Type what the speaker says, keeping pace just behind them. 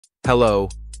Hello,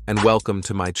 and welcome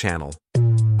to my channel.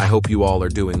 I hope you all are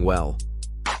doing well.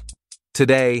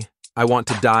 Today, I want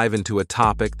to dive into a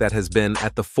topic that has been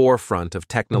at the forefront of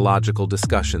technological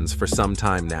discussions for some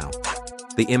time now: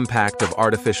 the impact of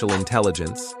artificial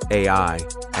intelligence, AI,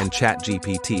 and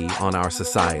ChatGPT on our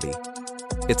society.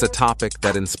 It's a topic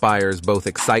that inspires both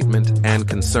excitement and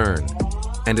concern,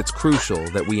 and it's crucial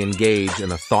that we engage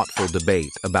in a thoughtful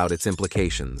debate about its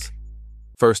implications.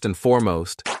 First and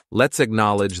foremost, let's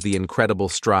acknowledge the incredible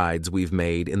strides we've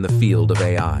made in the field of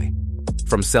AI.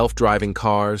 From self-driving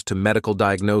cars to medical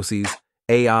diagnoses,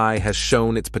 AI has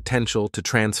shown its potential to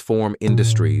transform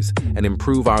industries and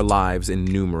improve our lives in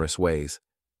numerous ways.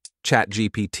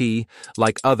 ChatGPT,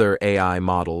 like other AI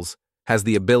models, has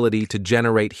the ability to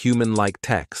generate human-like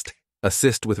text,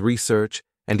 assist with research,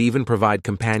 and even provide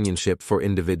companionship for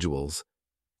individuals.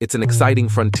 It's an exciting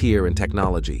frontier in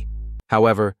technology.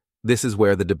 However, this is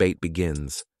where the debate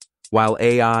begins. While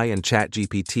AI and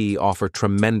ChatGPT offer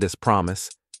tremendous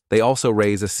promise, they also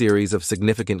raise a series of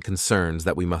significant concerns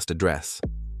that we must address.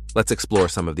 Let's explore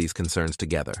some of these concerns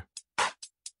together.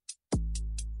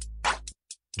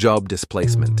 Job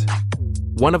displacement.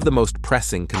 One of the most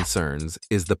pressing concerns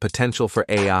is the potential for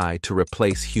AI to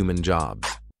replace human jobs.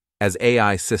 As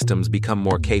AI systems become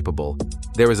more capable,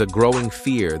 there is a growing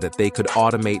fear that they could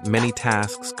automate many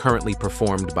tasks currently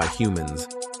performed by humans.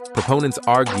 Proponents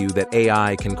argue that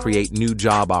AI can create new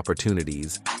job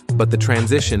opportunities, but the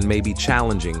transition may be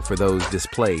challenging for those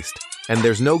displaced, and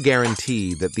there's no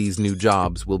guarantee that these new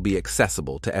jobs will be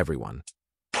accessible to everyone.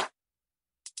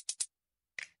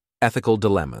 Ethical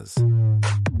dilemmas.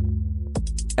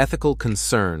 Ethical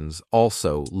concerns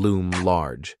also loom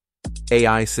large.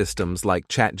 AI systems like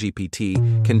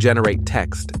ChatGPT can generate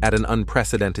text at an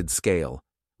unprecedented scale,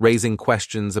 raising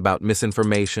questions about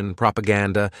misinformation,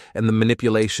 propaganda, and the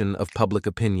manipulation of public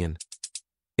opinion.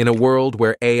 In a world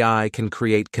where AI can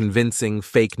create convincing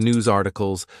fake news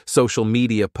articles, social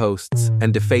media posts,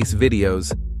 and deface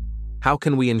videos, how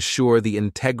can we ensure the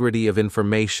integrity of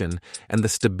information and the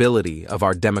stability of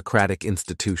our democratic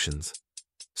institutions?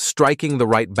 Striking the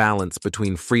right balance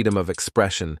between freedom of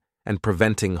expression and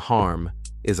preventing harm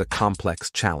is a complex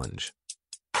challenge.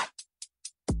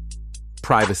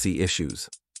 Privacy issues.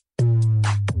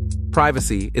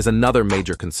 Privacy is another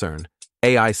major concern.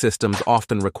 AI systems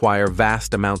often require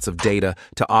vast amounts of data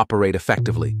to operate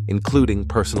effectively, including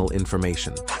personal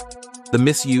information. The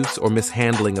misuse or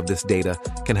mishandling of this data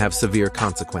can have severe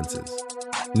consequences.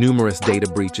 Numerous data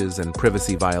breaches and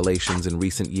privacy violations in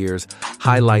recent years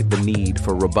highlight the need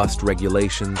for robust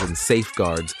regulations and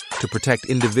safeguards to protect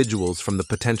individuals from the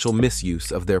potential misuse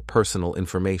of their personal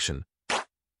information.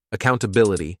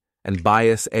 Accountability and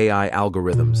bias AI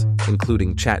algorithms,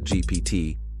 including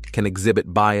ChatGPT, can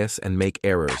exhibit bias and make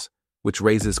errors, which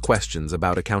raises questions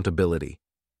about accountability.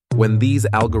 When these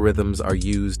algorithms are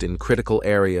used in critical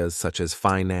areas such as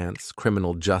finance,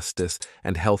 criminal justice,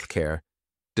 and healthcare,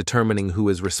 determining who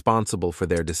is responsible for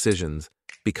their decisions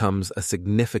becomes a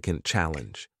significant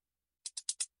challenge.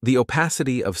 The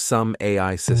opacity of some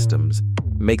AI systems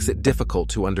makes it difficult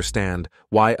to understand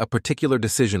why a particular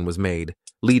decision was made,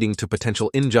 leading to potential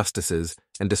injustices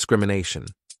and discrimination.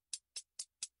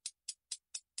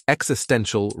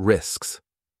 Existential risks.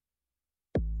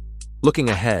 Looking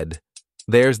ahead,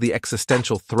 there's the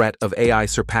existential threat of AI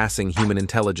surpassing human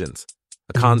intelligence,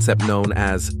 a concept known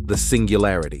as the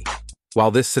singularity. While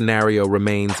this scenario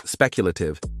remains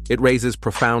speculative, it raises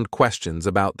profound questions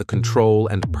about the control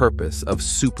and purpose of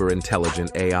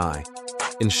superintelligent AI.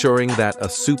 Ensuring that a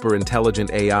superintelligent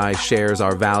AI shares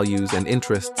our values and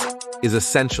interests is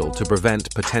essential to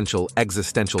prevent potential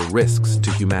existential risks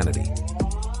to humanity.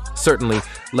 Certainly,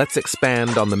 let's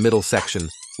expand on the middle section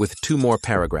with two more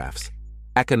paragraphs.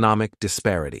 Economic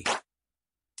disparity.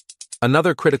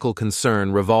 Another critical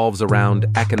concern revolves around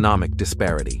economic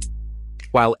disparity.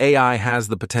 While AI has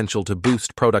the potential to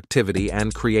boost productivity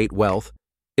and create wealth,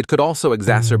 it could also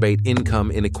exacerbate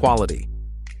income inequality.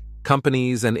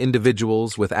 Companies and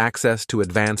individuals with access to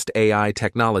advanced AI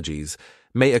technologies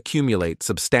may accumulate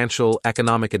substantial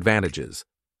economic advantages,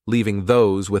 leaving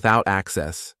those without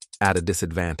access at a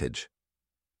disadvantage.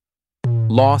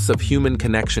 Loss of human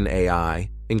connection. AI,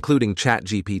 including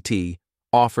ChatGPT,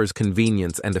 offers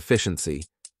convenience and efficiency,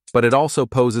 but it also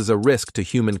poses a risk to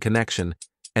human connection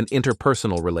and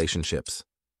interpersonal relationships.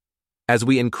 As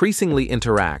we increasingly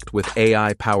interact with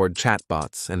AI-powered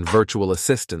chatbots and virtual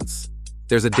assistants,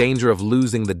 there's a danger of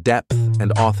losing the depth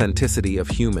and authenticity of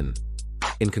human.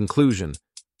 In conclusion,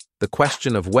 the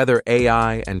question of whether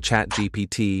AI and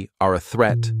ChatGPT are a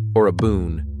threat or a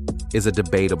boon is a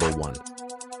debatable one,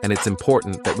 and it's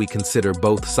important that we consider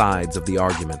both sides of the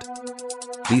argument.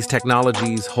 These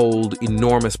technologies hold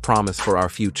enormous promise for our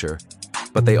future,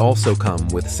 but they also come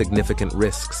with significant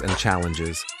risks and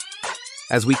challenges.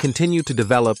 As we continue to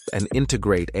develop and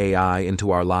integrate AI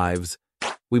into our lives,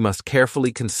 we must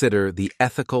carefully consider the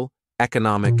ethical,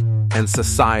 economic, and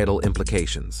societal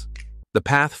implications. The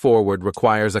path forward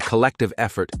requires a collective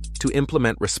effort to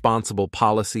implement responsible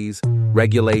policies,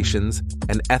 regulations,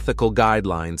 and ethical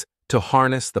guidelines to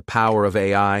harness the power of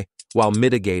AI while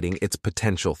mitigating its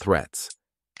potential threats.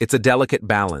 It's a delicate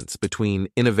balance between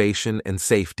innovation and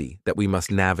safety that we must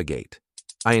navigate.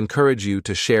 I encourage you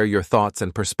to share your thoughts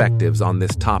and perspectives on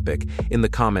this topic in the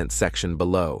comments section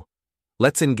below.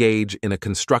 Let's engage in a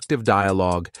constructive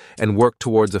dialogue and work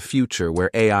towards a future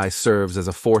where AI serves as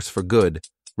a force for good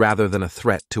rather than a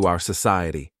threat to our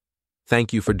society.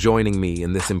 Thank you for joining me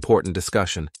in this important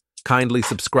discussion. Kindly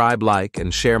subscribe, like,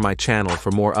 and share my channel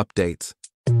for more updates.